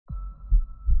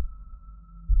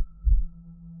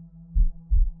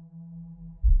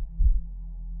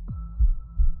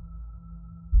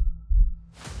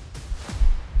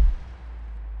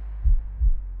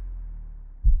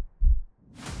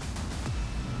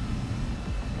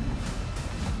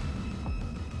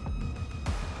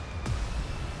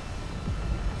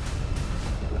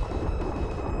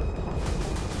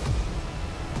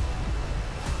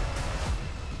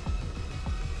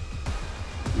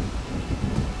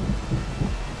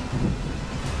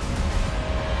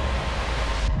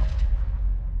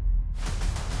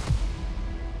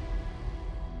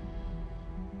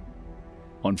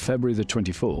On February the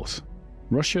 24th,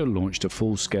 Russia launched a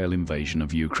full-scale invasion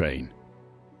of Ukraine.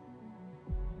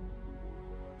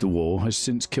 The war has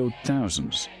since killed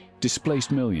thousands, displaced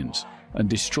millions, and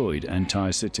destroyed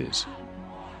entire cities.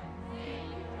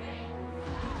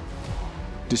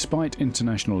 Despite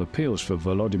international appeals for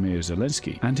Volodymyr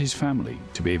Zelensky and his family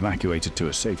to be evacuated to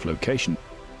a safe location,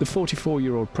 the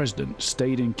 44-year-old president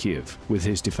stayed in Kyiv with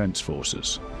his defense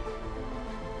forces.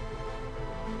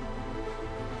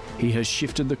 He has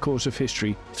shifted the course of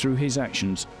history through his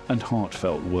actions and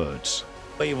heartfelt words.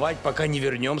 Воевать, пока не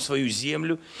вернем свою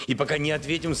землю и пока не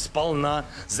ответим сполна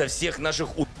за всех наших.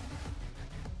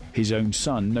 His own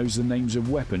son knows the names of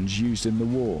weapons used in the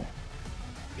war.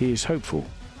 He is hopeful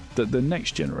that the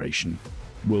next generation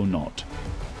will not.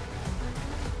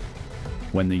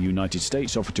 When the United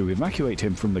States offered to evacuate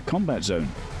him from the combat zone,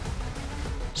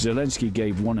 Zelensky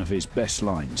gave one of his best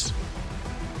lines.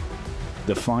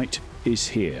 "The fight is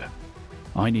here.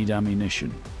 I need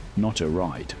ammunition, not a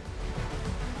ride."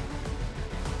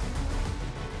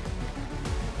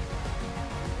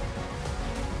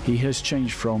 He has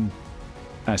changed from,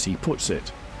 as he puts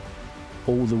it,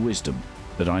 all the wisdom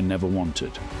that I never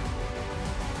wanted.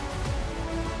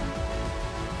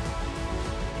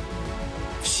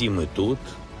 Всі ми тут,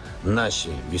 наші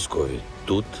військові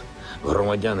тут,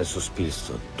 громадяни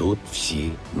суспільства тут,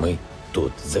 всі ми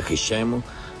тут. Захищаємо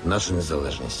нашу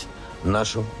незалежність,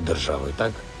 нашу державу. І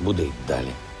так буде й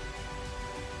далі.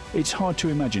 It's hard to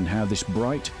imagine how this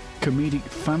bright, comedic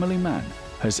family man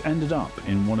has ended up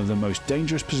in one of the most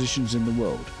dangerous positions in the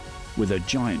world, with a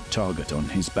giant target on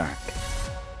his back.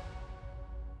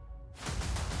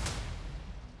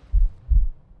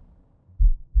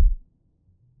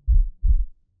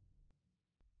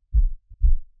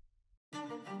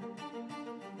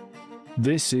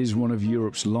 This is one of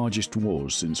Europe's largest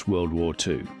wars since World War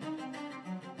II.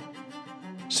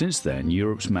 Since then,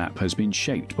 Europe's map has been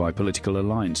shaped by political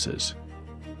alliances.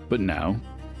 But now,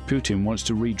 Putin wants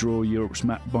to redraw Europe's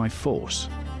map by force.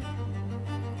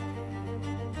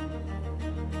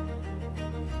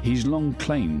 He's long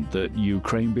claimed that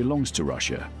Ukraine belongs to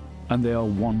Russia, and they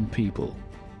are one people.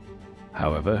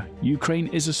 However, Ukraine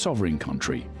is a sovereign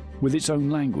country with its own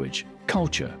language,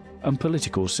 culture, and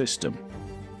political system.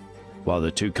 While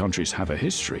the two countries have a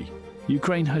history,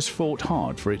 Ukraine has fought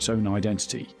hard for its own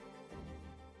identity.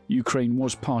 Ukraine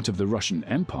was part of the Russian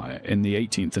Empire in the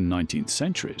 18th and 19th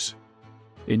centuries.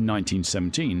 In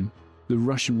 1917, the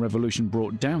Russian Revolution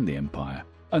brought down the empire,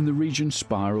 and the region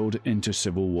spiraled into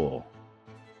civil war.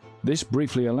 This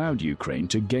briefly allowed Ukraine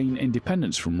to gain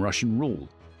independence from Russian rule,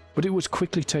 but it was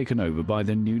quickly taken over by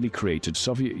the newly created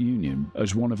Soviet Union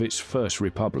as one of its first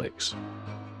republics.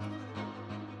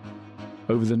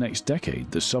 Over the next decade,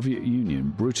 the Soviet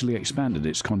Union brutally expanded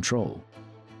its control.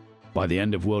 By the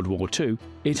end of World War II,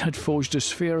 it had forged a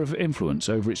sphere of influence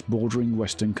over its bordering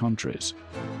Western countries.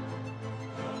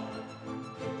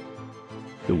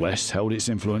 The West held its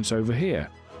influence over here.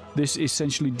 This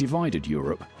essentially divided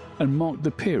Europe and marked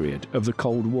the period of the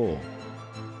Cold War.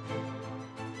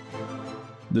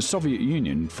 The Soviet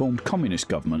Union formed communist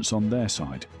governments on their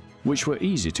side, which were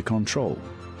easy to control.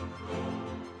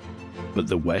 But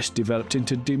the West developed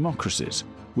into democracies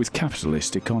with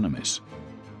capitalist economies.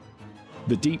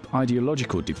 The deep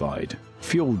ideological divide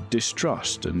fueled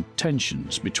distrust and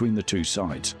tensions between the two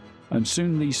sides, and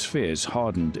soon these spheres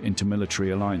hardened into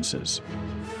military alliances.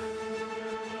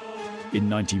 In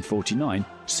 1949,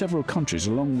 several countries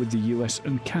along with the US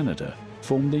and Canada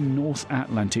formed the North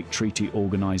Atlantic Treaty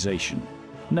Organization,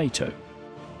 NATO.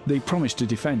 They promised to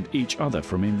defend each other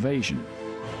from invasion.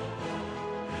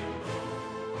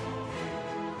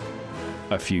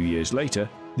 A few years later,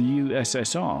 the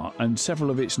USSR and several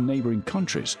of its neighboring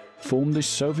countries formed the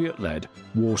Soviet-led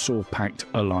Warsaw Pact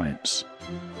Alliance.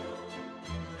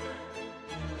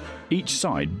 Each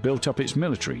side built up its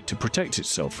military to protect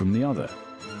itself from the other.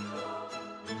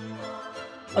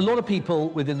 A lot of people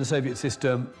within the Soviet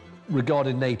system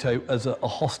regarded NATO as a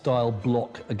hostile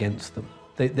bloc against them.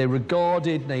 They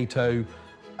regarded NATO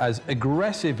as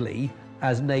aggressively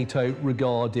as NATO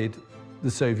regarded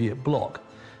the Soviet bloc.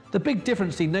 The big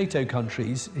difference in NATO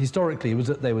countries historically was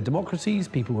that they were democracies,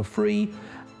 people were free,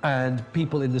 and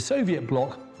people in the Soviet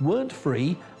bloc weren't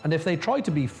free, and if they tried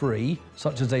to be free,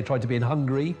 such as they tried to be in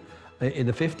Hungary in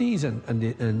the 50s and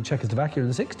in Czechoslovakia in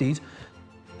the 60s,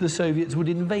 the Soviets would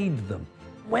invade them.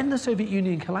 When the Soviet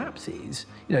Union collapses,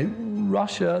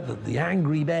 Russia, the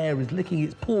angry bear is licking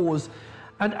its paws,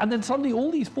 and then suddenly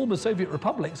all these former Soviet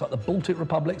republics, like the Baltic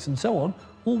republics and so on,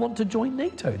 all want to join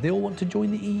NATO. They all want to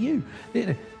join the EU.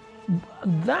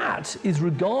 That is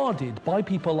regarded by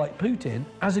people like Putin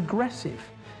as aggressive.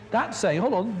 That's saying,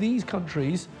 hold on, these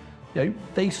countries You know,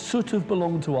 they sort of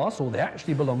belong to us, or they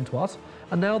actually belong to us,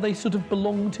 and now they sort of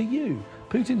belong to you.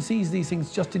 Putin sees these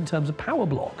things just in terms of power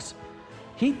blocks.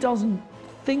 He doesn't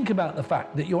think about the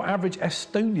fact that your average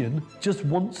Estonian just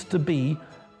wants to be,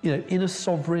 you know, in a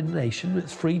sovereign nation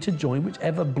that's free to join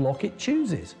whichever bloc it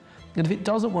chooses. And if it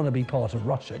doesn't want to be part of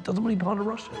Russia, it doesn't want to be part of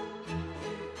Russia.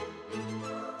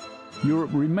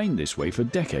 Europe remained this way for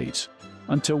decades,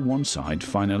 until one side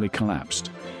finally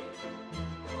collapsed.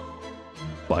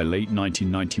 By late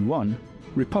 1991,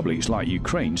 republics like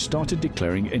Ukraine started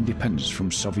declaring independence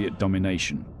from Soviet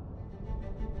domination.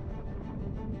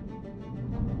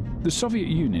 The Soviet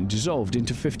Union dissolved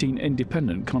into 15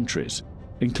 independent countries,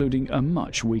 including a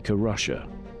much weaker Russia.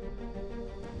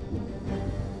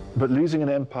 But losing an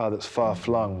empire that's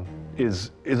far-flung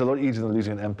is a lot easier than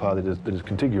losing an empire that is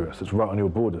contiguous, that's right on your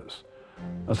borders.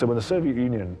 And so when the Soviet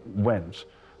Union went,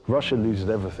 Russia loses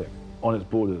everything on its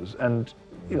borders, and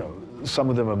you know, some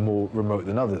of them are more remote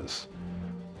than others.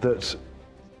 That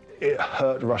it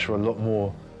hurt Russia a lot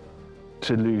more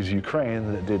to lose Ukraine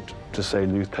than it did to, say,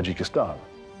 lose Tajikistan.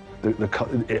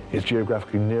 It's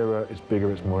geographically nearer, it's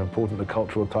bigger, it's more important, the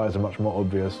cultural ties are much more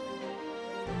obvious.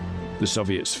 The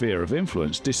Soviet sphere of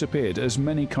influence disappeared as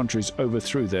many countries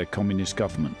overthrew their communist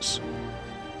governments.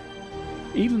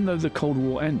 Even though the Cold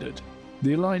War ended,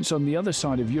 the alliance on the other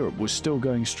side of Europe was still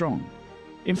going strong.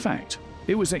 In fact,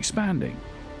 it was expanding.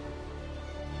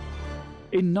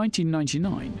 In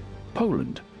 1999,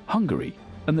 Poland, Hungary,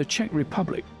 and the Czech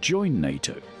Republic joined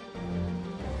NATO.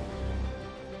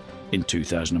 In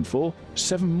 2004,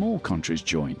 7 more countries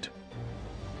joined.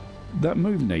 That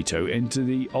moved NATO into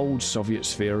the old Soviet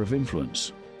sphere of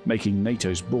influence, making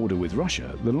NATO's border with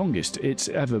Russia the longest it's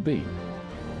ever been.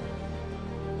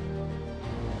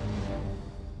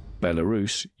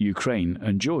 Belarus, Ukraine,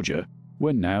 and Georgia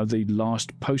were now the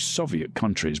last post-Soviet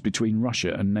countries between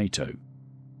Russia and NATO.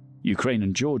 Ukraine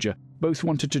and Georgia both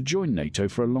wanted to join NATO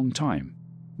for a long time,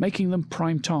 making them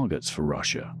prime targets for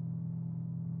Russia.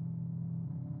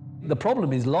 The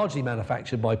problem is largely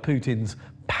manufactured by Putin's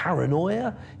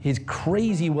paranoia, his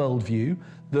crazy worldview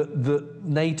that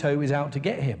NATO is out to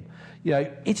get him. You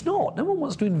know, it's not. No one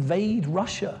wants to invade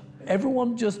Russia.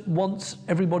 Everyone just wants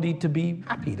everybody to be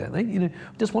happy, don't they? You know,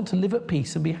 just want to live at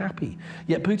peace and be happy.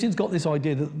 Yet Putin's got this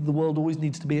idea that the world always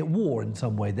needs to be at war in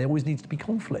some way. There always needs to be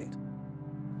conflict.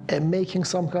 Making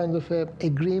some kind of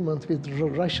agreement with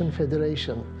Russian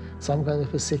Federation, some kind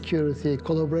of a security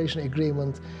collaboration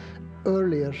agreement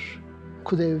earlier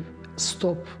could have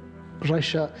stopped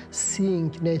Russia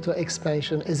seeing NATO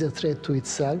expansion as a threat to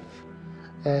itself.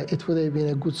 It would have been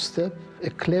a good step,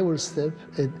 a clever step,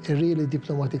 a really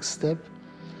diplomatic step,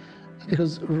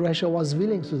 because Russia was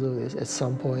willing to do this at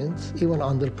some point, even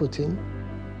under Putin.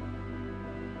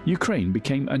 Ukraine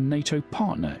became a NATO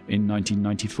partner in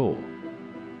 1994,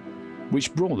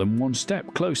 which brought them one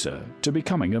step closer to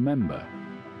becoming a member.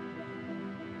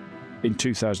 In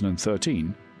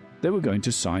 2013, they were going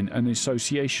to sign an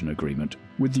association agreement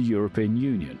with the European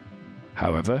Union.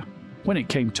 However, when it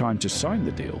came time to sign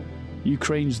the deal,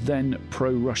 Ukraine's then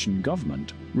pro-Russian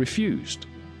government refused.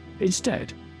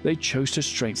 Instead, they chose to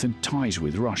strengthen ties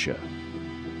with Russia.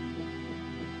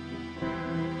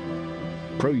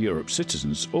 Pro-Europe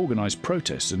citizens organized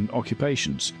protests and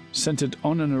occupations centered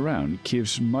on and around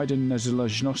Kyiv's Maidan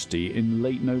Nezalezhnosti in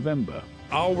late November.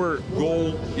 Our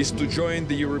goal is to join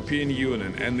the European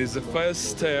Union and is the first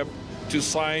step to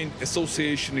sign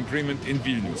association agreement in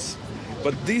Vilnius.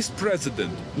 But this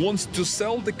president wants to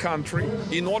sell the country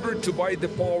in order to buy the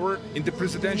power in the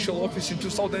presidential office in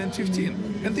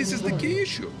 2015. And this is the key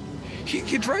issue.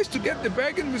 He tries to get the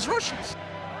bargain with Russians.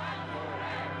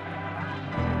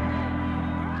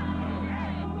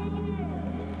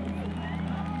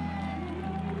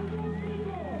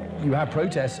 You had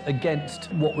protests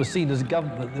against what was seen as a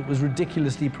government that was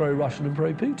ridiculously pro-Russian and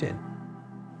pro-Putin.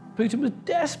 Putin was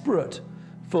desperate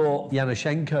for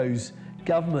Yanushchenko's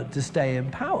government to stay in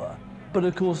power. But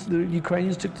of course, the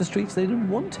Ukrainians took the streets, they didn't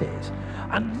want it.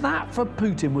 And that, for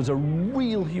Putin, was a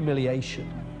real humiliation.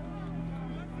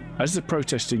 As the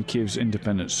protest in Kyiv's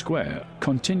Independence Square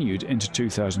continued into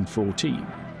 2014,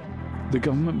 the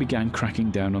government began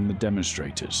cracking down on the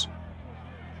demonstrators.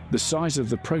 The size of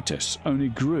the protests only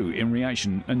grew in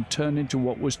reaction and turned into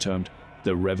what was termed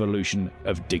the Revolution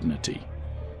of Dignity.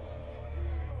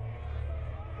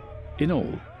 In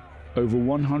all, over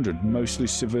 100 mostly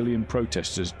civilian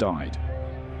protesters died.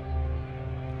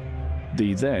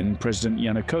 The then President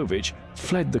Yanukovych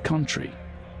fled the country,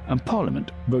 and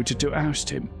Parliament voted to oust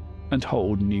him and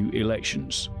hold new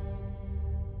elections.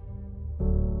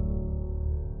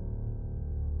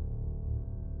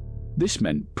 This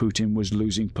meant Putin was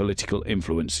losing political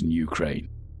influence in Ukraine.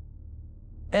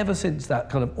 ever since that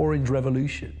kind of Orange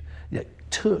Revolution,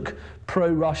 took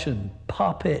pro-Russian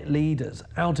puppet leaders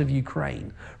out of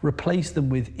Ukraine, replaced them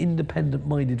with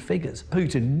independent-minded figures.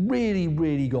 Putin really,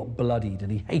 really got bloodied and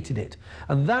he hated it.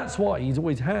 And that's why he's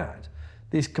always had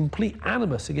this complete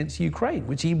animus against Ukraine,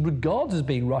 which he regards as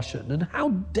being Russian. And how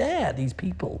dare these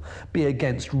people be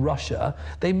against Russia?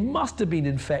 They must have been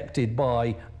infected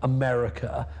by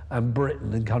America and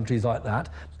Britain and countries like that,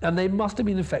 and they must have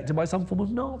been infected by some form of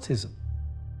Nazism.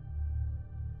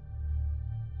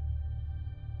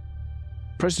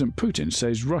 President Putin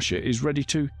says Russia is ready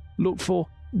to look for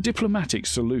diplomatic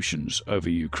solutions over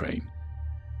Ukraine,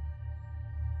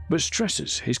 but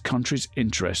stresses his country's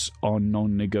interests are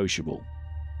non-negotiable.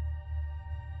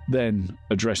 Then,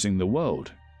 addressing the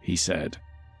world, he said,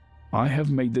 "I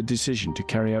have made the decision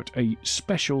to carry out a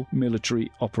special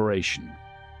military operation."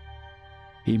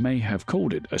 He may have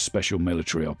called it a special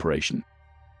military operation,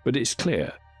 but it's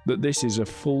clear that this is a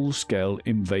full-scale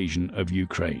invasion of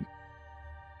Ukraine.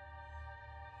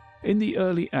 In the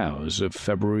early hours of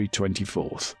February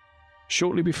 24th,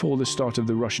 shortly before the start of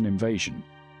the Russian invasion,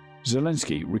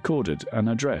 Zelensky recorded an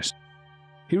address.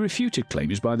 He refuted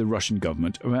claims by the Russian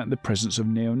government about the presence of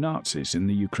neo-Nazis in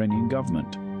the Ukrainian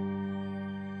government.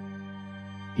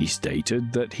 He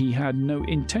stated that he had no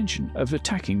intention of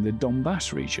attacking the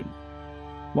Donbass region,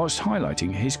 whilst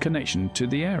highlighting his connection to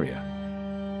the area.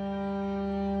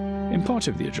 In part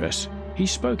of the address, he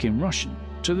spoke in Russian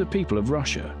to the people of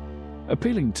Russia,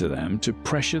 appealing to them to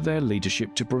pressure their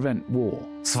leadership to prevent war.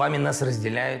 С вами нас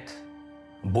разделяет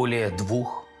более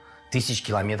 2000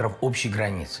 километров общей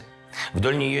границы.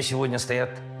 Вдоль нее сегодня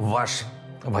стоят ваши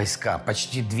войска,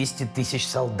 почти 200 тысяч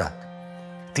солдат,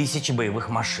 тысячи боевых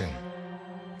машин.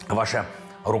 Ваше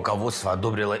руководство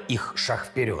одобрило их шаг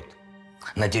вперед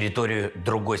на территорию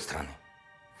другой страны.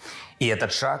 И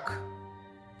этот шаг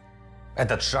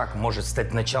может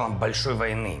стать началом большой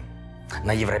войны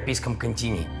на европейском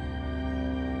континенте.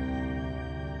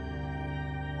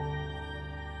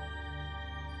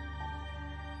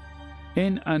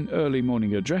 In an early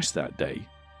morning address that day,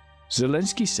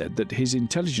 Zelensky said that his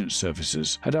intelligence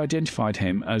services had identified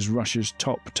him as Russia's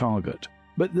top target,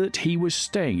 but that he was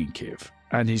staying in Kyiv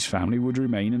and his family would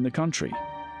remain in the country.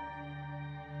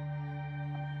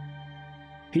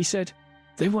 He said,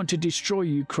 "They want to destroy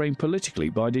Ukraine politically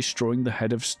by destroying the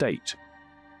head of state."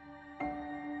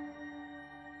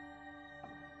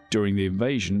 During the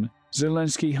invasion,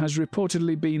 Zelensky has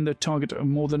reportedly been the target of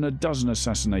more than a dozen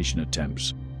assassination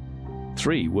attempts.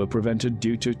 3 were prevented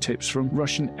due to tips from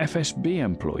Russian FSB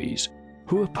employees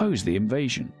who opposed the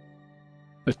invasion.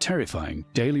 A terrifying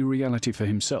daily reality for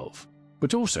himself,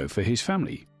 but also for his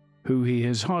family, who he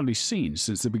has hardly seen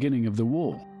since the beginning of the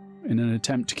war, in an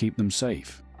attempt to keep them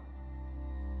safe.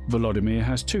 Volodymyr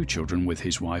has 2 children with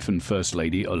his wife and First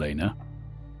Lady Olena,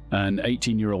 an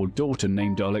 18-year-old daughter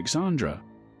named Alexandra,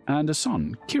 and a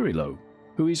son, Kirilo,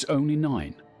 who is only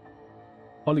 9.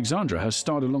 Alexandra has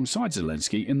starred alongside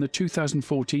Zelensky in the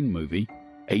 2014 movie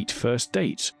 8 First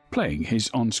Dates, playing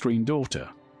his on-screen daughter.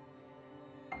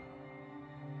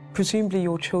 Presumably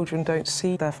your children don't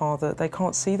see their father, they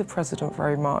can't see the president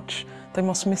very much. They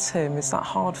must miss him. Is that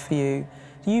hard for you?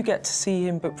 You get to see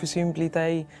him, but presumably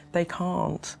they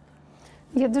can't.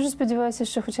 Я дуже сподіваюся,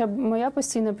 що хоча б моя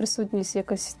постійна присутність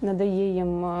якось надає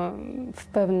їм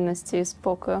впевненості і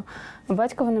спокою.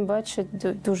 Батька вони бачать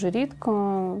дуже рідко,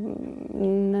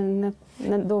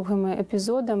 недовгими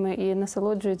епізодами і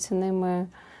насолоджуються ними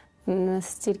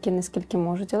настільки, наскільки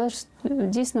можуть. Але ж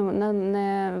дійсно нам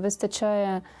не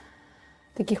вистачає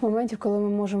таких моментів, коли ми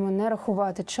можемо не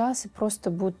рахувати час і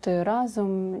просто бути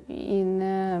разом і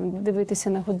не дивитися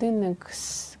на годинник,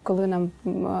 коли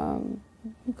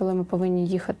ми повинні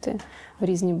їхати в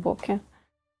різні боки.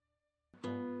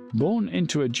 Born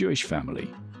into a Jewish family,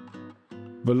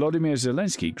 Volodymyr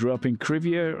Zelensky grew up in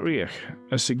Kyiv,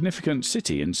 a significant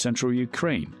city in central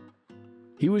Ukraine.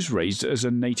 He was raised as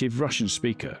a native Russian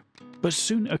speaker, but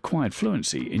soon acquired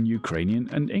fluency in Ukrainian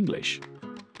and English.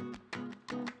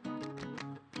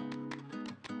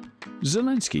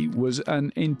 Zelensky was an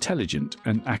intelligent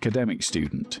and academic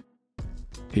student.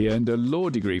 He earned a law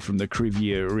degree from the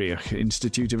Kyiv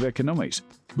Institute of Economics,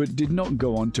 but did not go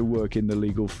on to work in the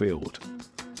legal field.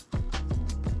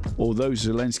 Although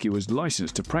Zelensky was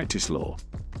licensed to practice law,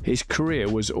 his career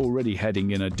was already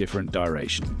heading in a different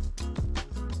direction.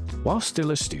 While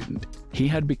still a student, he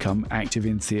had become active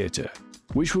in theatre,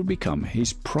 which would become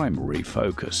his primary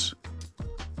focus.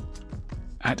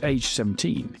 At age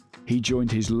 17, he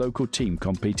joined his local team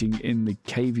competing in the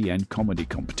KVN comedy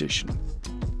competition.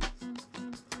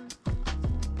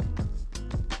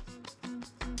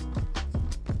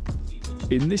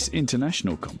 In this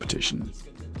international competition,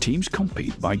 teams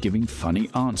compete by giving funny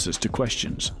answers to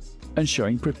questions and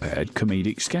showing prepared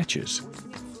comedic sketches.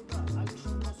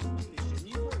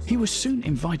 He was soon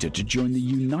invited to join the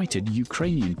United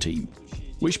Ukrainian team,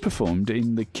 which performed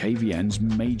in the KVN's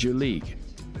Major League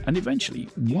and eventually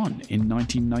won in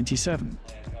 1997.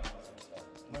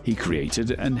 He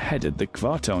created and headed the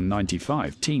Kvartal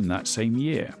 95 team that same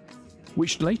year,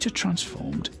 which later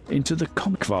transformed into the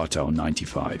Kvartal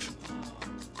 95.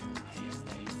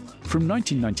 From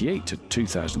 1998 to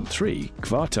 2003,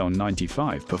 Kvartal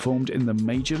 95 performed in the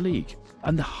Major League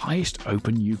and the highest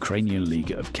open Ukrainian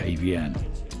league of KVN.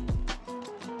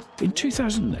 In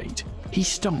 2008, he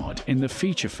starred in the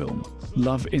feature film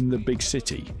Love in the Big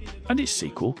City and its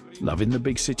sequel, Love in the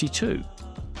Big City 2.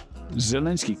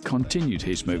 Zelensky continued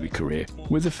his movie career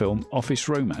with the film Office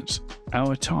Romance,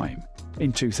 Our Time,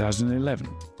 in 2011,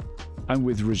 and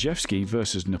with Rejewski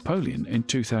vs. Napoleon in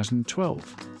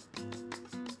 2012.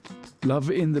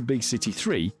 Love in the Big City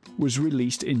 3 was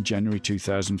released in January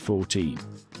 2014.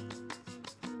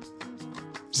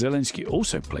 Zelensky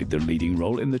also played the leading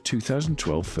role in the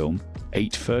 2012 film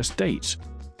 8 First Dates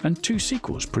and 2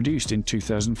 sequels produced in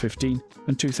 2015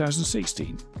 and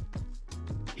 2016.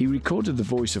 He recorded the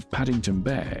voice of Paddington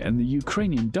Bear in the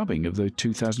Ukrainian dubbing of the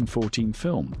 2014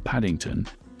 film Paddington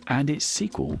and its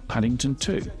sequel Paddington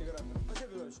 2.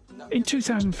 In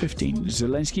 2015,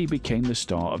 Zelensky became the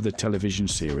star of the television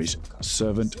series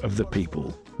Servant of the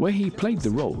People, where he played the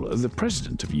role of the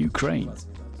President of Ukraine.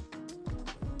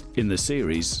 In the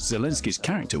series, Zelensky's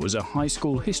character was a high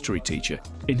school history teacher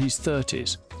in his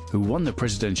 30s who won the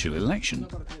presidential election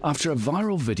after a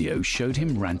viral video showed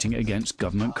him ranting against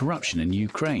government corruption in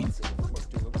Ukraine.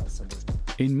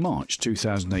 In March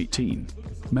 2018,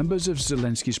 members of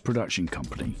Zelensky's production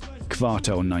company,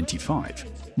 Kvartal 95,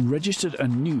 registered a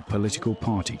new political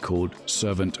party called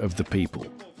Servant of the People,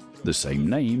 the same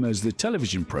name as the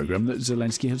television program that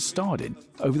Zelensky had starred in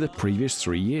over the previous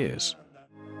 3 years.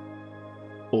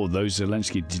 Although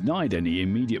Zelensky denied any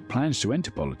immediate plans to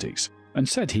enter politics and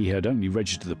said he had only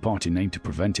registered the party name to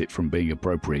prevent it from being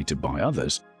appropriated by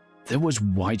others, there was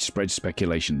widespread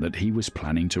speculation that he was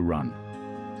planning to run.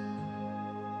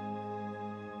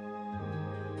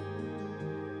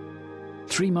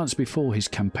 Three months before his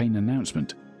campaign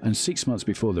announcement and 6 months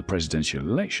before the presidential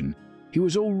election, he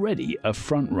was already a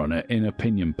frontrunner in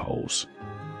opinion polls.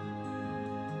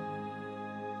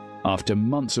 After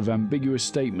months of ambiguous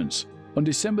statements, on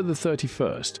December the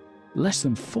 31st, less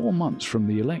than 4 months from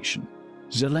the election,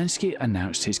 Zelensky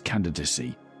announced his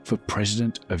candidacy for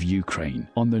President of Ukraine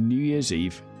on the New Year's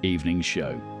Eve evening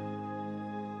show.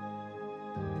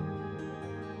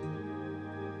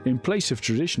 In place of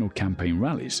traditional campaign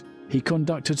rallies, he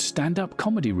conducted stand-up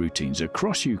comedy routines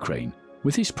across Ukraine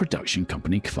with his production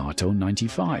company Kvartal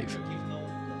 95.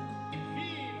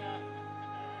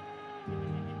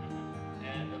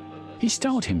 He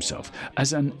styled himself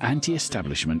as an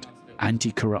anti-establishment,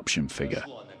 anti-corruption figure,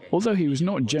 although he was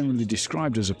not generally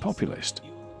described as a populist.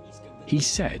 He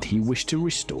said he wished to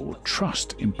restore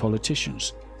trust in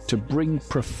politicians, to bring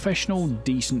professional,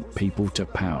 decent people to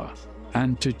power,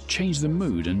 and to change the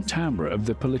mood and timbre of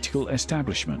the political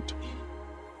establishment.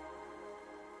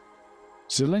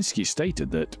 Zelensky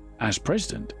stated that, as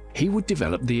president, he would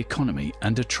develop the economy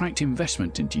and attract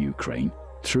investment into Ukraine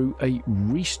through a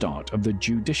restart of the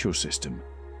judicial system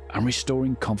and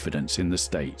restoring confidence in the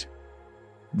state.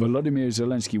 Volodymyr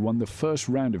Zelensky won the first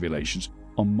round of elections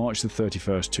on March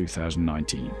 31st,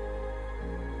 2019.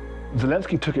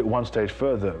 Zelensky took it one stage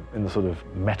further in the sort of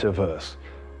metaverse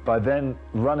by then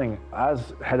running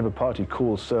as head of a party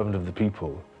called Servant of the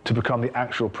People to become the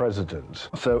actual president.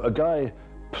 So a guy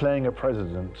playing a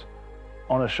president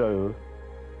on a show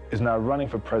is now running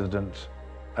for president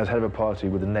as head of a party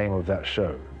with the name of that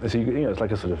show. So it's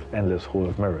like a sort of endless hall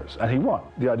of mirrors. And he won.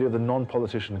 The idea of the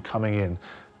non-politician coming in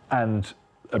and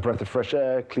a breath of fresh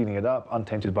air, cleaning it up,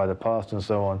 untainted by the past and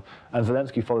so on. And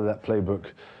Zelensky followed that playbook,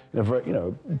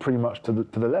 pretty much to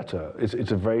the letter.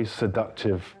 It's a very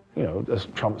seductive, as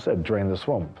Trump said, drain the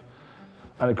swamp.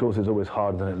 And of course, it's always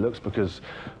harder than it looks because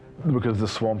the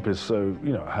swamp is so,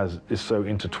 is so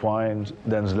intertwined.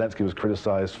 Then Zelensky was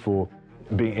criticized for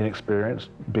being inexperienced,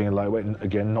 being a lightweight, and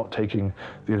again, not taking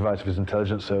the advice of his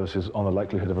intelligence services on the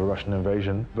likelihood of a Russian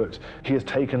invasion. But he has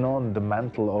taken on the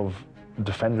mantle of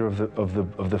defender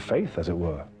of the faith, as it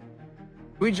were.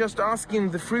 We're just asking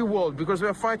the free world, because we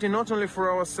are fighting not only for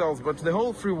ourselves, but the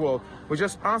whole free world. We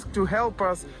just ask to help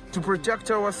us to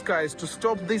protect our skies, to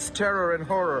stop this terror and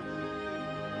horror.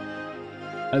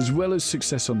 As well as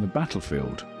success on the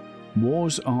battlefield,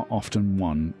 wars are often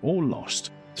won or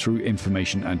lost through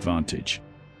information advantage.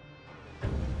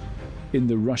 In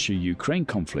the Russia-Ukraine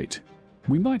conflict,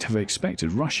 We might have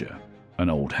expected Russia, an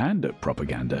old hand at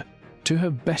propaganda, to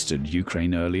have bested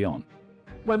Ukraine early on.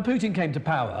 When Putin came to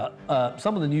power,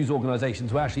 some of the news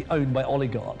organisations were actually owned by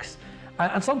oligarchs.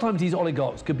 And sometimes these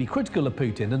oligarchs could be critical of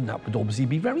Putin, and that would obviously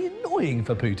be very annoying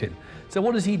for Putin. So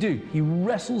what does he do? He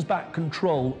wrestles back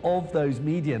control of those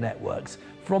media networks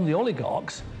from the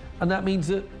oligarchs, and that means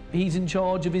that he's in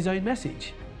charge of his own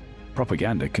message.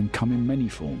 Propaganda can come in many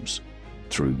forms,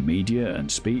 through media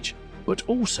and speech, but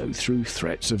also through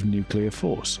threats of nuclear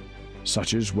force,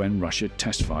 such as when Russia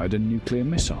test-fired a nuclear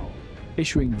missile,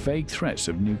 issuing vague threats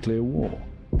of nuclear war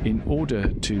in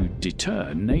order to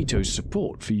deter NATO's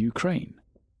support for Ukraine.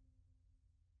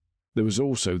 There was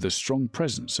also the strong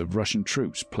presence of Russian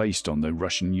troops placed on the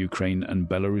Russian-Ukraine and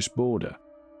Belarus border,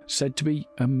 said to be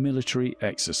a military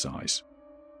exercise.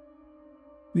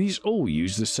 These all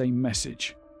use the same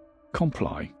message: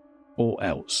 comply or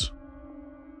else.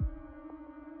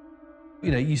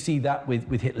 You see that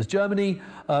with Hitler's Germany.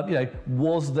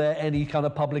 Was there any kind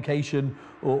of publication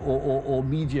or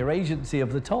media agency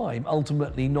of the time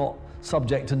ultimately not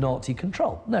subject to Nazi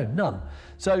control? No, none.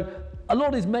 So a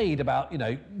lot is made about,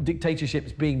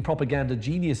 dictatorships being propaganda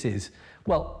geniuses.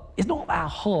 Well, it's not that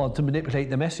hard to manipulate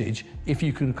the message if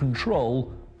you can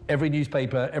control every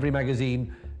newspaper, every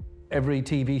magazine, every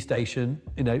TV station,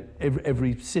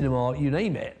 every cinema, you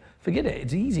name it. Forget it,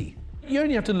 it's easy. You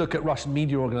only have to look at Russian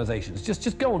media organizations.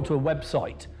 Just go onto a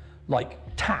website like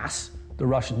TASS, the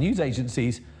Russian news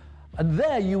agencies, and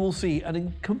there you will see a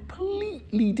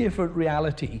completely different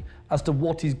reality as to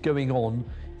what is going on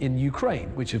in Ukraine,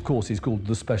 which of course is called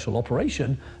the special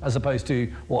operation, as opposed to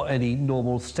what any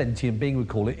normal sentient being would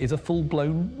call it, is a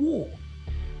full-blown war.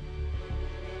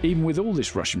 Even with all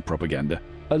this Russian propaganda,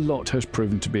 a lot has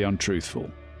proven to be untruthful,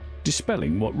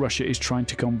 dispelling what Russia is trying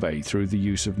to convey through the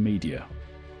use of media.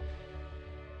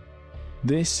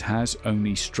 This has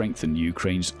only strengthened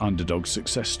Ukraine's underdog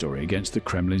success story against the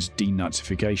Kremlin's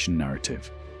denazification narrative.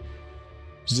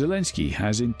 Zelensky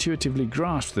has intuitively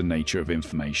grasped the nature of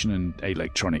information and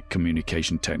electronic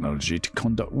communication technology to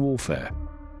conduct warfare.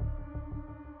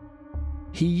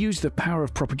 He used the power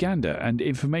of propaganda and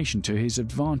information to his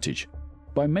advantage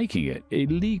by making it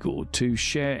illegal to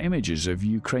share images of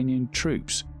Ukrainian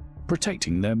troops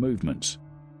protecting their movements.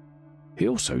 He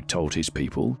also told his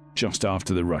people, just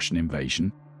after the Russian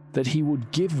invasion, that he would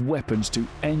give weapons to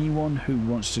anyone who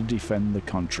wants to defend the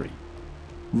country,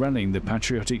 rallying the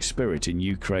patriotic spirit in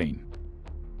Ukraine.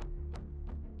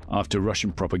 After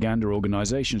Russian propaganda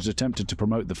organizations attempted to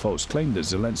promote the false claim that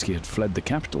Zelensky had fled the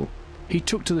capital, he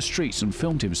took to the streets and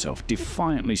filmed himself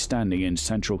defiantly standing in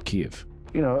central Kyiv.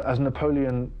 As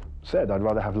Napoleon said, I'd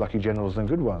rather have lucky generals than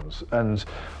good ones. And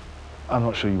I'm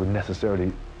not sure you would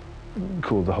necessarily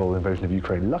call the whole invasion of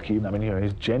Ukraine lucky.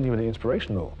 He's genuinely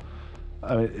inspirational.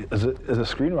 As a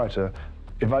screenwriter,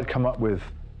 if I'd come up with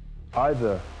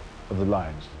either of the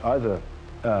lines, either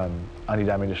I need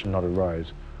ammunition, not a ride,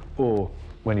 or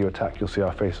when you attack, you'll see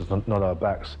our faces, not our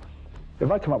backs.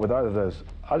 If I come up with either of those,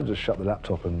 I'd have just shut the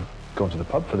laptop and gone to the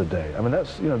pub for the day.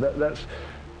 That's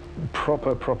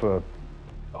proper,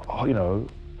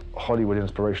 Hollywood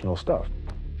inspirational stuff.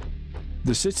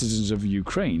 The citizens of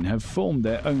Ukraine have formed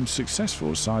their own successful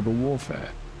cyber warfare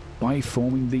by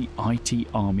forming the IT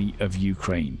Army of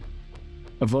Ukraine,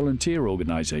 a volunteer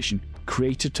organization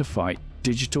created to fight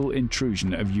digital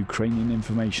intrusion of Ukrainian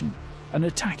information and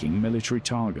attacking military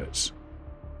targets.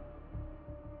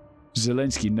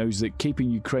 Zelensky knows that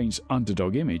keeping Ukraine's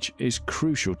underdog image is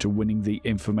crucial to winning the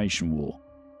information war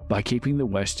by keeping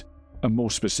the West, and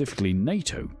more specifically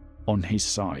NATO, on his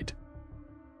side.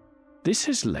 This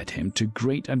has led him to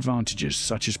great advantages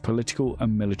such as political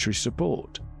and military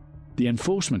support, the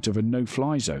enforcement of a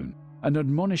no-fly zone, and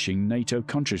admonishing NATO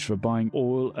countries for buying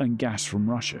oil and gas from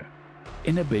Russia,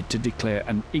 in a bid to declare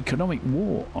an economic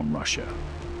war on Russia.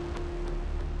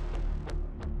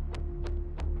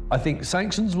 I think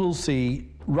sanctions will see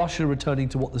Russia returning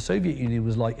to what the Soviet Union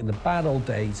was like in the bad old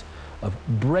days of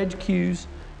bread queues,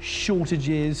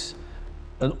 shortages,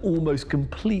 an almost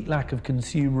complete lack of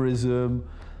consumerism.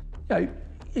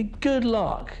 Good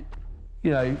luck,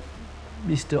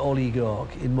 Mr.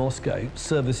 Oligarch in Moscow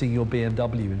servicing your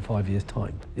BMW in 5 years'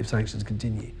 time if sanctions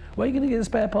continue. Where are you going to get the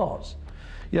spare parts?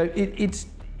 It's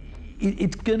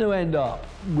going to end up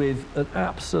with an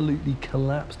absolutely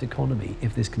collapsed economy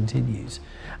if this continues.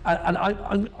 And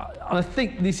I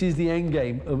think this is the end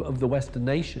game of the Western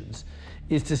nations,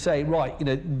 is to say, right,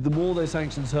 the more those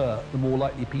sanctions hurt, the more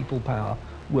likely people power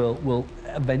will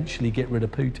eventually get rid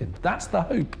of Putin. That's the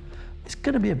hope. It's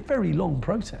going to be a very long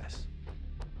process.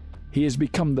 He has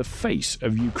become the face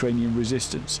of Ukrainian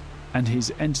resistance, and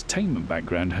his entertainment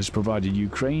background has provided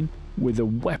Ukraine with a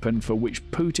weapon for which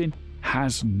Putin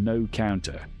has no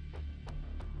counter.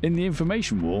 In the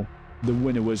information war, the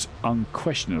winner was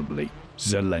unquestionably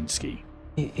Zelensky.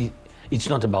 It's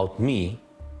not about me,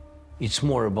 it's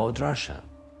more about Russia.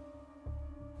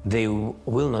 They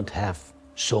will not have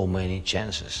so many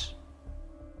chances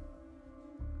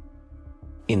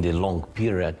in the long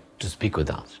period to speak with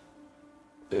us.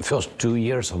 The first 2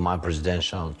 years of my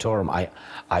presidential term, I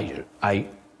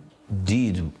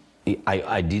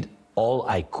did all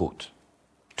I could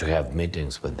to have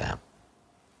meetings with them,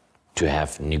 to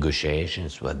have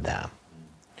negotiations with them,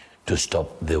 to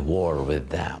stop the war with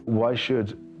them. Why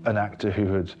should an actor who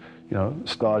had,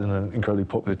 starred in an incredibly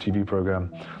popular TV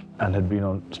program and had been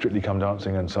on Strictly Come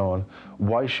Dancing and so on,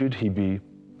 why should he be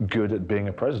good at being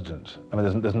a president? I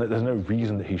mean, there's no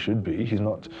reason that he should be.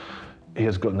 He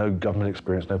has got no government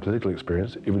experience, no political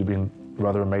experience. It would have been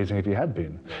rather amazing if he had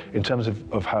been. In terms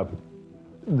of how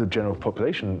the general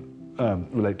population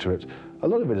relate to it, a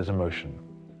lot of it is emotion.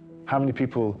 How many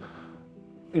people,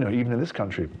 even in this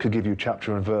country, could give you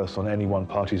chapter and verse on any one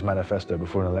party's manifesto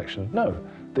before an election? No.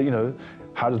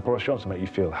 How does Boris Johnson make you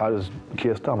feel? How does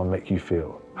Keir Starmer make you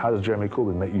feel? How does Jeremy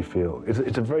Corbyn make you feel?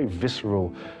 It's a very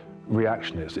visceral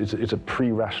reaction. It's a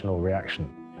pre-rational reaction.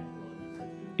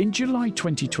 In July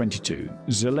 2022,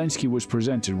 Zelensky was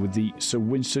presented with the Sir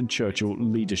Winston Churchill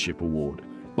Leadership Award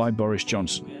by Boris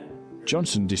Johnson.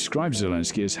 Johnson describes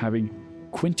Zelensky as having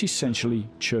quintessentially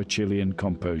Churchillian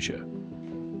composure.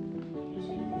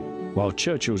 While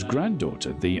Churchill's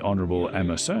granddaughter, the Honourable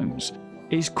Emma Soames,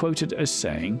 is quoted as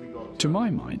saying, "To my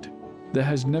mind, there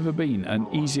has never been an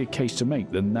easier case to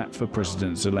make than that for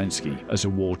President Zelensky as a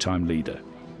wartime leader,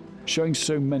 showing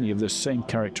so many of the same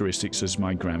characteristics as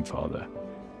my grandfather.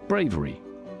 Bravery,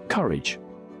 courage,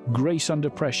 grace under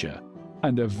pressure,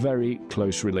 and a very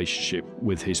close relationship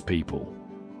with his people."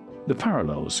 The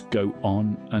parallels go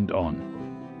on and on.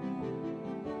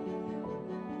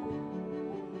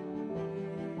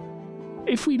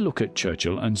 If we look at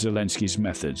Churchill and Zelensky's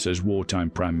methods as wartime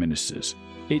prime ministers,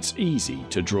 it's easy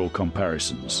to draw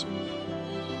comparisons.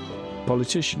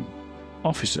 Politician,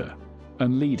 officer,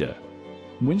 and leader,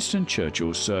 Winston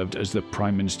Churchill served as the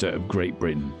Prime Minister of Great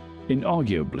Britain in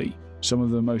arguably some of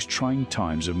the most trying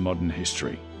times of modern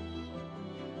history.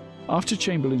 After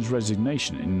Chamberlain's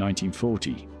resignation in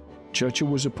 1940, Churchill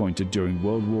was appointed during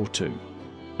World War II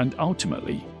and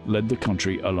ultimately led the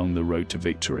country along the road to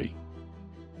victory.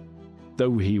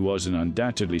 Though he was an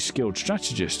undoubtedly skilled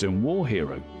strategist and war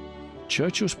hero,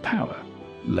 Churchill's power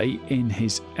lay in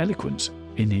his eloquence,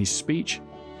 in his speech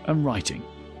and writing.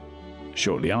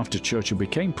 Shortly after Churchill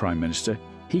became Prime Minister,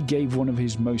 he gave one of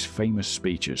his most famous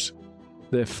speeches,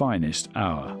 Their Finest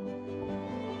Hour.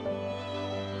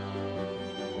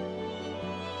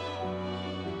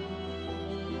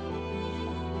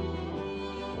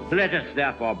 Let us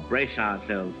therefore brace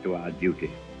ourselves to our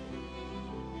duty.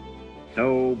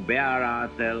 So bear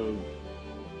ourselves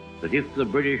that if the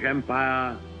British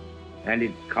Empire and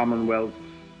its commonwealths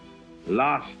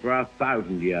last for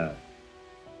 1,000 years,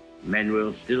 men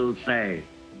will still say,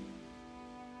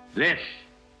 this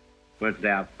was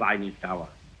their finest hour.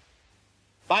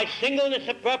 By singleness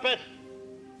of purpose,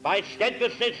 by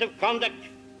steadfastness of conduct,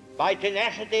 by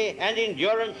tenacity and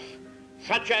endurance,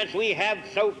 such as we have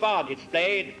so far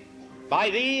displayed, by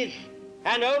these,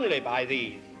 and only by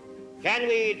these, can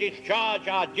we discharge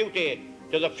our duty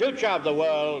to the future of the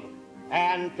world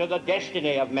and to the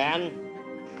destiny of man.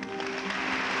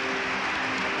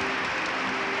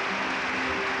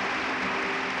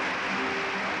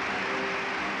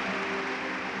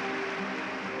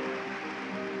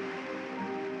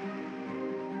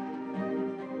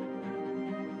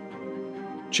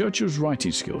 Churchill's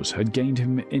writing skills had gained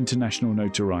him international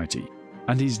notoriety,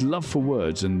 and his love for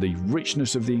words and the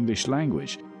richness of the English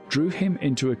language drew him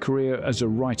into a career as a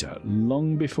writer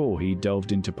long before he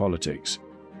delved into politics.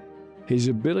 His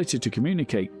ability to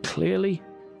communicate clearly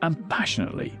and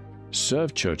passionately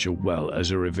served Churchill well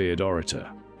as a revered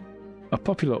orator, a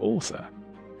popular author,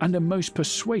 and a most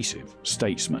persuasive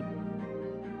statesman.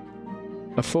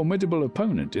 A formidable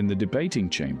opponent in the debating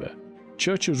chamber,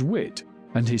 Churchill's wit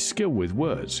and his skill with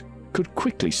words could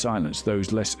quickly silence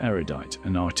those less erudite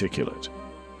and articulate.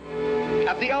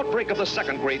 At the outbreak of the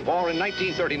Second Great War in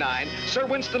 1939, Sir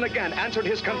Winston again answered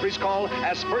his country's call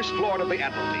as First Lord of the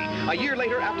Admiralty. A year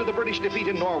later, after the British defeat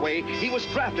in Norway, he was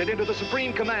drafted into the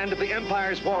supreme command of the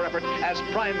Empire's war effort as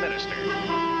Prime Minister.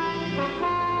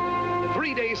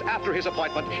 3 days after his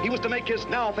appointment, he was to make his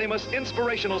now famous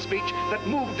inspirational speech that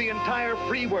moved the entire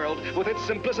free world with its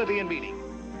simplicity and meaning.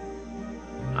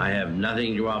 I have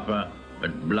nothing to offer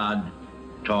but blood,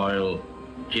 toil,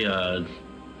 tears,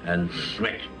 and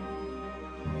sweat.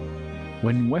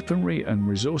 When weaponry and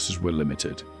resources were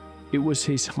limited, it was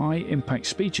his high-impact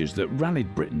speeches that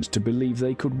rallied Britons to believe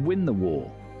they could win the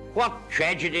war. What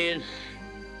tragedies,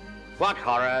 what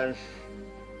horrors,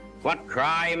 what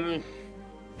crimes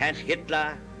has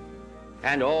Hitler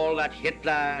and all that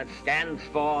Hitler stands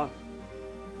for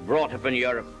brought upon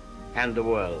Europe and the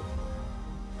world.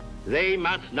 They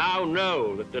must now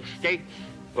know that the stakes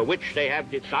for which they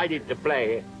have decided to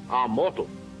play are mortal.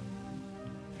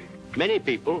 Many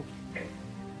people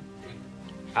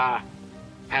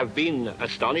have been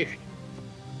astonished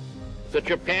that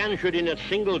Japan should in a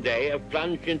single day have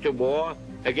plunged into war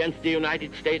against the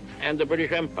United States and the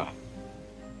British Empire.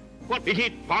 What, is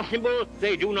it possible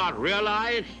they do not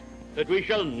realize that we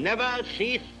shall never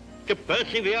cease to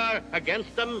persevere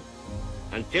against them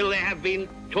until they have been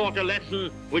taught a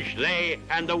lesson which they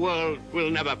and the world will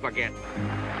never forget?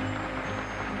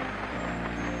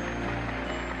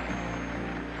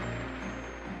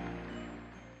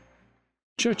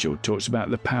 Churchill talks about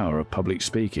the power of public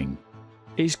speaking.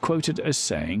 He's quoted as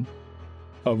saying,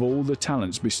 "Of all the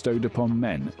talents bestowed upon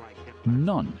men,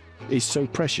 none is so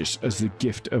precious as the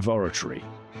gift of oratory.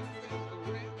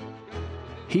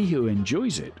 He who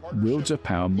enjoys it wields a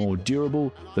power more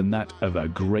durable than that of a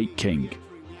great king.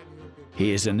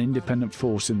 He is an independent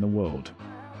force in the world,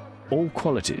 all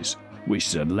qualities which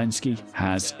Zelensky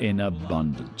has in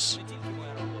abundance."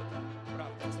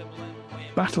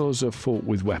 Battles are fought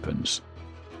with weapons.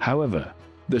 However,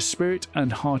 the spirit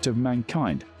and heart of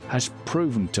mankind has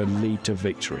proven to lead to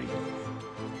victory.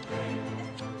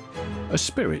 A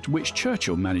spirit which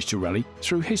Churchill managed to rally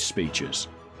through his speeches.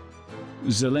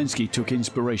 Zelensky took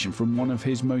inspiration from one of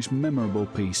his most memorable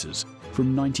pieces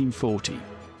from 1940,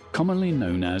 commonly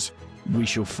known as "We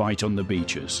Shall Fight on the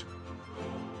Beaches."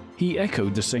 He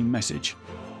echoed the same message,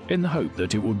 in the hope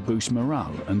that it would boost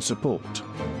morale and support.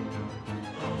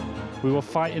 We will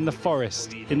fight in the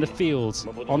forest, in the fields,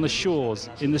 on the shores,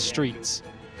 in the streets.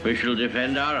 We shall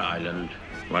defend our island,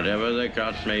 whatever the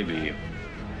cost may be.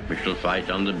 We shall fight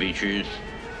on the beaches.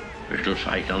 We shall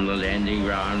fight on the landing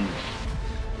grounds.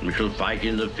 We shall fight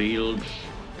in the fields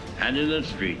and in the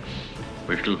streets.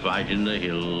 We shall fight in the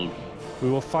hills. We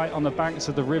will fight on the banks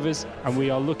of the rivers, and we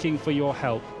are looking for your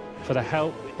help, for the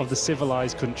help of the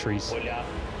civilized countries.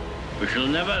 We shall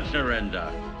never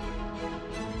surrender.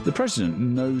 The President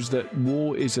knows that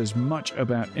war is as much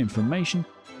about information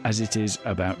as it is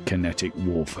about kinetic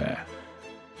warfare.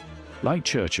 Like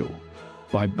Churchill,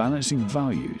 by balancing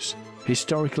values,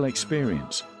 historical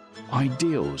experience,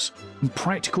 ideals, and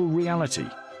practical reality,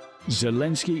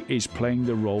 Zelensky is playing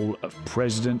the role of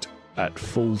president at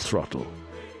full throttle.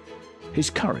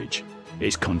 His courage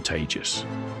is contagious.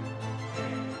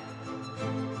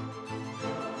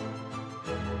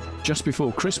 Just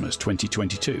before Christmas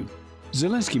 2022,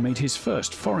 Zelensky made his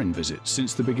first foreign visit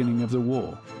since the beginning of the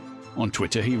war. On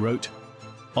Twitter he wrote,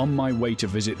 "On my way to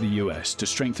visit the US to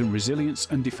strengthen resilience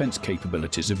and defense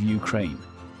capabilities of Ukraine."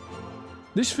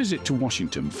 This visit to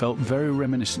Washington felt very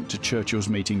reminiscent to Churchill's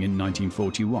meeting in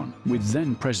 1941 with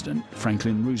then-President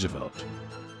Franklin Roosevelt,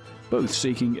 both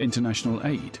seeking international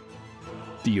aid.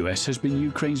 The US has been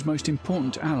Ukraine's most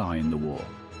important ally in the war,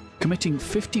 committing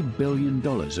 $50 billion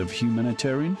of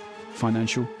humanitarian,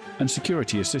 financial and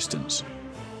security assistance,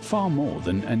 far more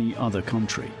than any other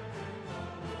country.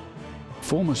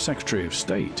 Former Secretary of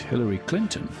State Hillary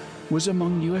Clinton was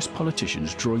among US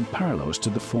politicians drawing parallels to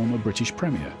the former British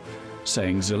Premier,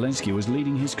 saying Zelensky was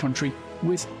leading his country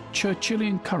with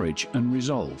Churchillian courage and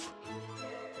resolve.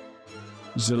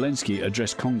 Zelensky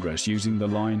addressed Congress using the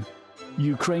line,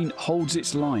 "Ukraine holds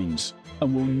its lines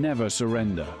and will never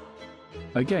surrender,"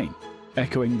 again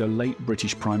echoing the late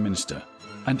British Prime Minister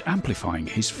and amplifying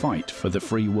his fight for the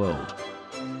free world.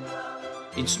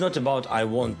 It's not about I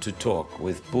want to talk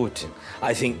with Putin.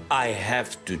 I think I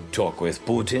have to talk with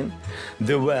Putin.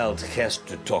 The world has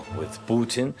to talk with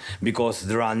Putin because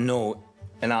there are no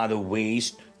other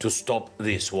ways to stop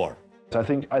this war. I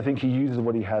think he uses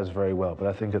what he has very well, but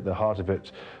I think at the heart of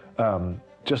it,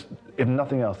 just if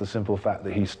nothing else, the simple fact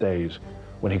that he stayed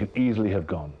when he could easily have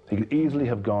gone. He could easily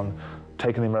have gone,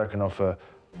 taken the American offer,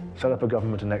 set up a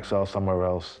government in exile somewhere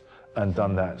else, and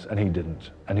done that, and he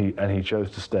didn't. And he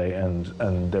chose to stay, and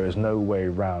there is no way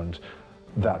around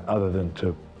that other than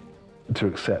to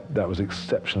accept that was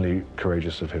exceptionally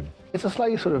courageous of him. It's a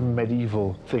slightly sort of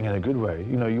medieval thing in a good way.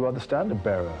 You know, you are the standard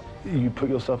bearer. You put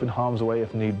yourself in harm's way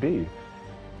if need be,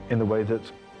 in the way that,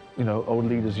 you know, old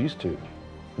leaders used to,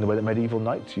 in the way that medieval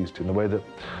knights used to, in the way that,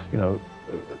 you know,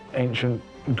 ancient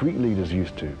Greek leaders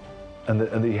used to.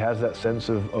 And he has that sense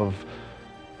of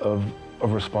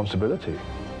responsibility.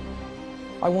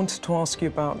 I wanted to ask you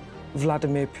about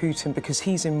Vladimir Putin because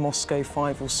he's in Moscow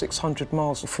 500 or 600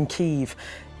 miles from Kyiv.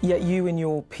 Yet you and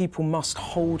your people must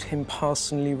hold him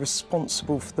personally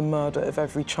responsible for the murder of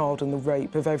every child and the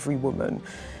rape of every woman.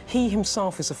 He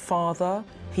himself is a father,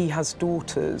 he has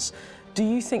daughters. Do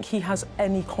you think he has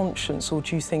any conscience, or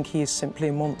do you think he is simply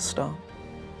a monster?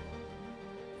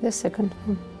 The second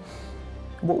one.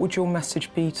 What would your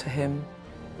message be to him?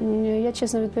 Я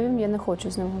чесно відповім, я не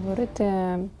хочу з ним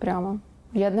говорити прямо.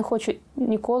 Я не хочу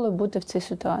ніколи бути в цій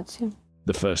ситуації.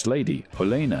 The First Lady,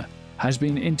 Olena, has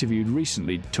been interviewed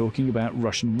recently talking about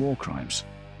Russian war crimes.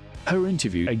 Her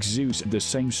interview exudes the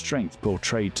same strength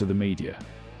portrayed to the media,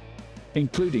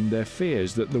 including their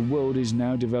fears that the world is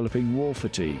now developing war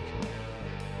fatigue.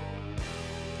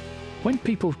 When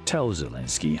people tell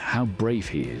Zelensky how brave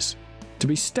he is, to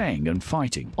be staying and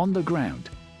fighting on the ground,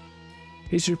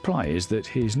 his reply is that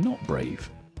he is not brave,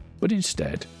 but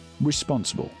instead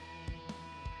responsible.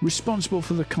 Responsible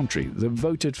for the country that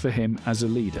voted for him as a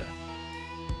leader,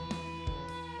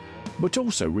 but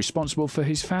also responsible for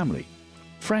his family,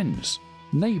 friends,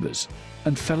 neighbours,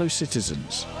 and fellow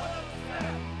citizens.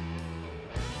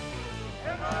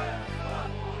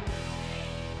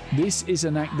 This is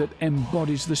an act that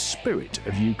embodies the spirit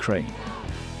of Ukraine.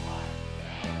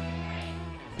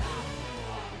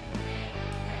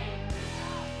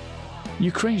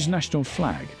 Ukraine's national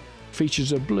flag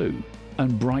features a blue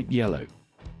and bright yellow.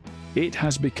 It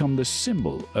has become the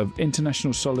symbol of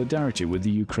international solidarity with the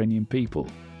Ukrainian people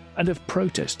and of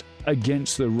protest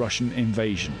against the Russian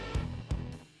invasion.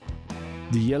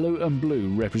 The yellow and blue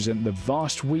represent the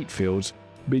vast wheat fields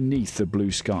beneath the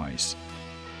blue skies.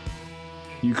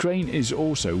 Ukraine is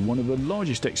also one of the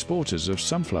largest exporters of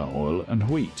sunflower oil and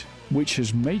wheat, which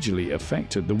has majorly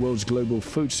affected the world's global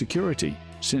food security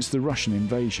since the Russian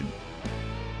invasion.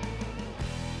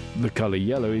 The colour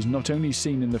yellow is not only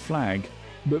seen in the flag,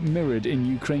 but mirrored in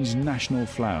Ukraine's national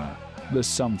flower, the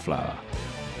sunflower.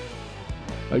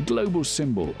 A global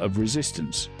symbol of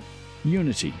resistance,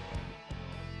 unity,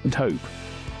 and hope.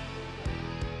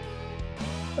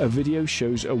 A video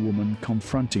shows a woman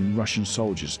confronting Russian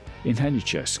soldiers in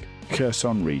Henichesk,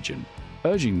 Kherson region,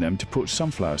 urging them to put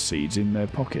sunflower seeds in their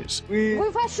pockets.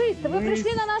 Вы фашисты, вы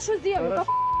пришли на нашу землю,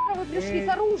 вы пришли с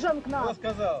оружием к нам.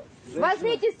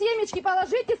 Возьмите семечки,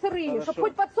 положите сырые, чтобы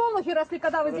хоть подсолнухи росли,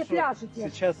 когда вы здесь пляшете.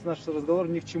 Сейчас наш разговор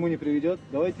ни к чему не приведет.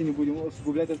 Давайте не будем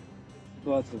усугублять эту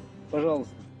ситуацию.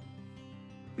 Пожалуйста.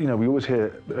 You know, we always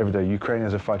hear every day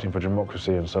Ukrainians are fighting for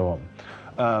democracy and so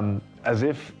on, as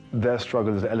if their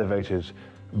struggle is elevated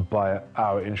by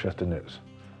our interest in it.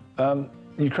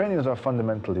 Ukrainians are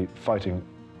fundamentally fighting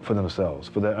for themselves,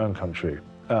 for their own country,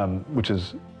 which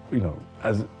is, you know,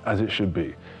 as it should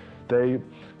be.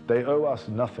 They owe us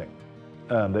nothing.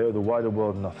 They owe the wider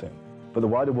world nothing. But the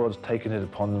wider world's taken it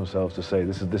upon themselves to say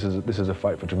this is a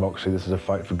fight for democracy, this is a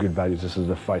fight for good values, this is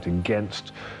a fight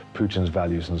against Putin's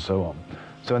values and so on.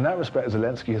 So in that respect,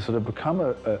 Zelensky has sort of become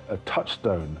a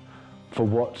touchstone for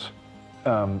what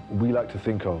we like to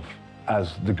think of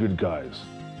as the good guys.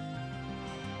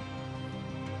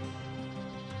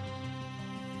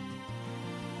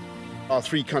 Our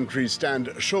three countries stand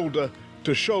shoulder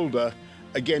to shoulder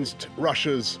against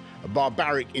Russia's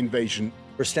barbaric invasion.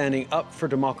 We're standing up for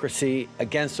democracy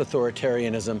against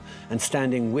authoritarianism and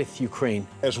standing with Ukraine.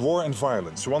 As war and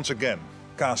violence once again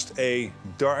cast a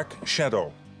dark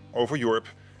shadow over Europe,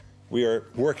 we are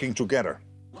working together.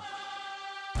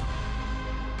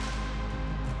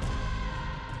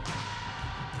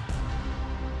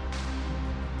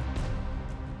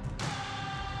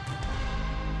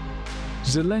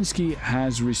 Zelensky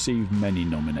has received many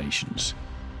nominations.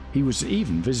 He was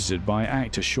even visited by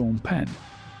actor Sean Penn,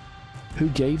 who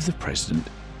gave the president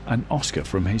an Oscar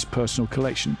from his personal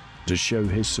collection to show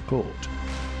his support.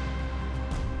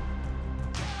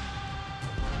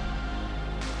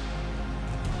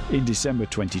 In December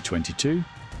 2022,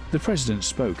 the president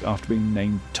spoke after being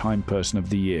named Time Person of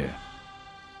the Year.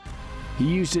 He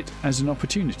used it as an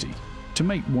opportunity to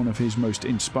make one of his most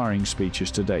inspiring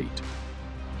speeches to date.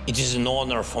 It is an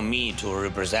honor for me to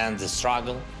represent the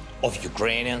struggle of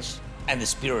Ukrainians and the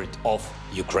spirit of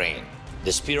Ukraine,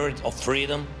 the spirit of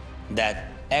freedom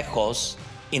that echoes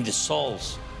in the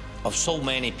souls of so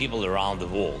many people around the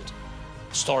world.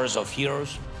 Stories of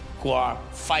heroes who are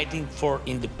fighting for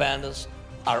independence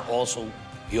are also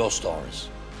your stories.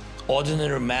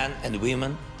 Ordinary men and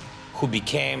women who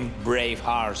became brave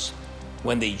hearts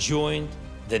when they joined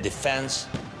the defense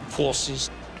forces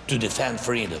to defend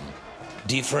freedom.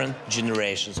 Different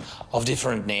generations of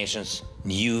different nations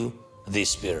knew this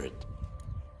spirit.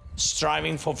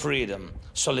 Striving for freedom,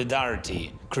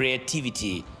 solidarity,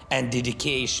 creativity, and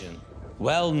dedication,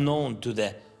 well known to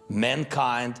the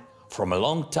mankind from a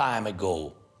long time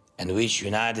ago and which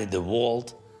united the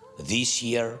world this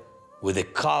year with the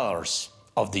colors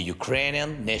of the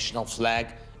Ukrainian national flag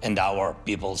and our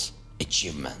people's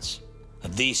achievements.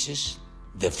 This is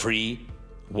the free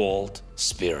world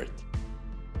spirit.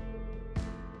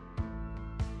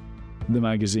 The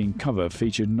magazine cover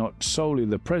featured not solely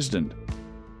the president,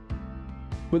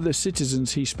 but the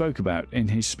citizens he spoke about in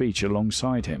his speech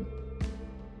alongside him.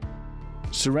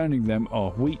 Surrounding them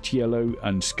are wheat yellow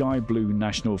and sky blue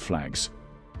national flags,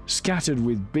 scattered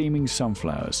with beaming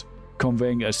sunflowers,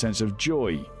 conveying a sense of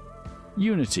joy,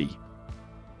 unity,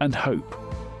 and hope.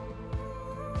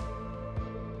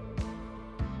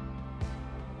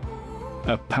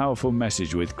 A powerful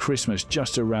message with Christmas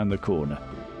just around the corner,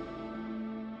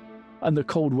 and the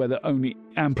cold weather only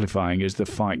amplifying as the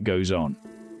fight goes on.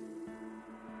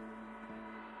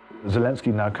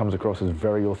 Zelensky now comes across as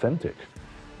very authentic,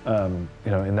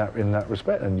 in that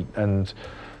respect, and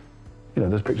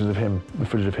there's pictures of him, the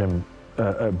footage of him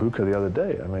at Bucha the other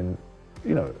day. I mean,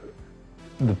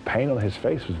 the pain on his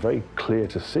face was very clear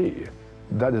to see.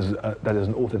 That is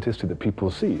an authenticity that people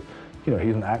see.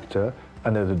 He's an actor,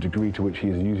 and there's a degree to which he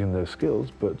is using those skills,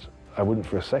 but I wouldn't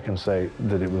for a second say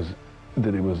that it was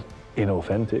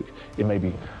inauthentic. It may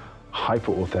be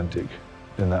hyper-authentic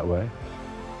in that way.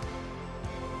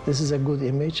 This is a good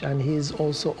image, and he's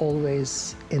also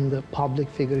always in the public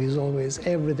figure. He's always,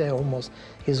 every day almost,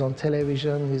 he's on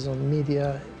television, he's on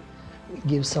media,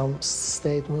 gives some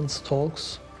statements,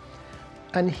 talks,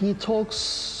 and he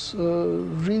talks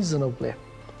reasonably.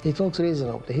 He talks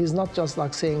reasonably. He's not just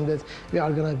like saying that we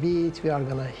are gonna beat, we are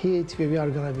gonna hit, we are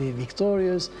gonna be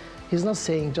victorious. He's not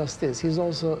saying just this. He's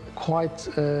also quite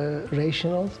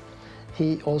rational.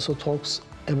 He also talks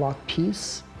about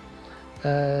peace.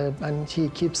 And he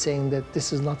keeps saying that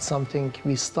this is not something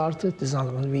we started, this is not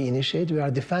something we initiated, we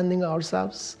are defending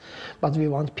ourselves, but we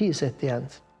want peace at the end.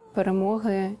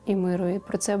 Перемоги і миру. І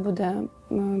про це буде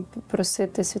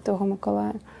просити Святого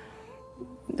Миколая.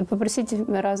 Попросіть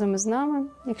разом із нами,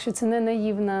 якщо це не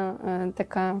наївне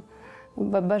таке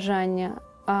бажання,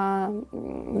 а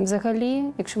взагалі,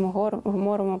 якщо ми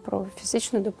говоримо про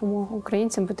фізичну допомогу,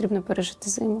 українцям потрібно пережити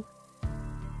зиму.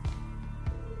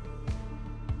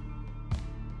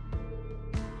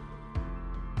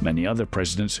 Many other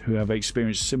presidents who have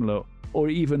experienced similar or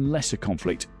even lesser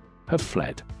conflict have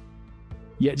fled.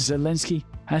 Yet Zelensky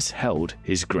has held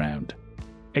his ground,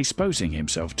 exposing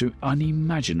himself to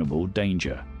unimaginable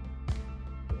danger.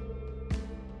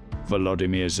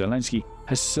 Volodymyr Zelensky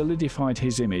has solidified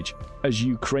his image as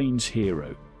Ukraine's hero.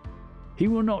 He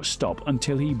will not stop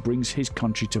until he brings his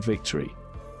country to victory,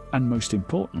 and most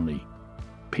importantly,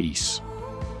 peace.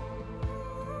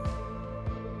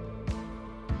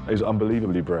 He's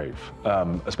unbelievably brave,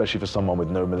 especially for someone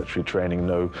with no military training,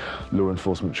 no law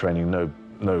enforcement training,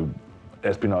 no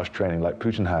espionage training like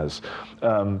Putin has.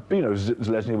 But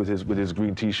Zelensky with his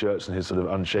green t-shirts and his sort of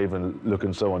unshaven look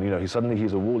and so on,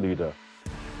 he's a war leader.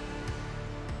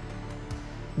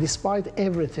 Despite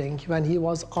everything, when he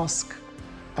was asked,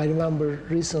 I remember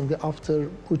recently after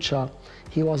Bucha,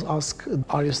 he was asked,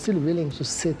 are you still willing to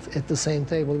sit at the same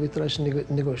table with Russian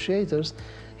negotiators?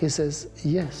 He says,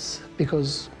 yes,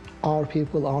 because our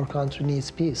people, our country needs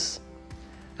peace.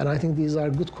 And I think these are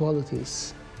good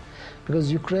qualities, because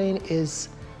Ukraine is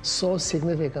so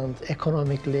significant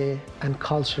economically and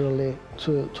culturally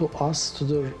to us, to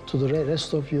the rest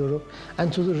of Europe, and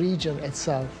to the region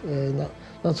itself,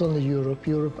 not only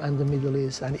Europe and the Middle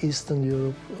East and Eastern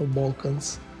Europe,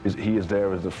 Balkans. He is there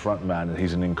as the front man, and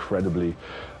he's an incredibly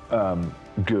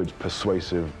good,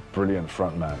 persuasive, brilliant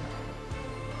front man.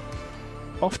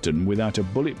 Often without a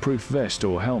bulletproof vest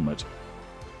or helmet.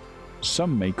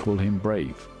 Some may call him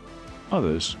brave,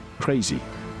 others crazy.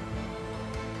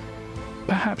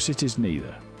 Perhaps it is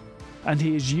neither, and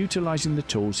he is utilizing the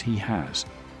tools he has,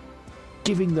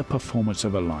 giving the performance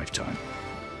of a lifetime,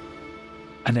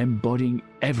 and embodying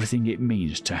everything it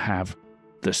means to have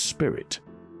the spirit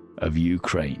of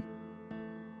Ukraine.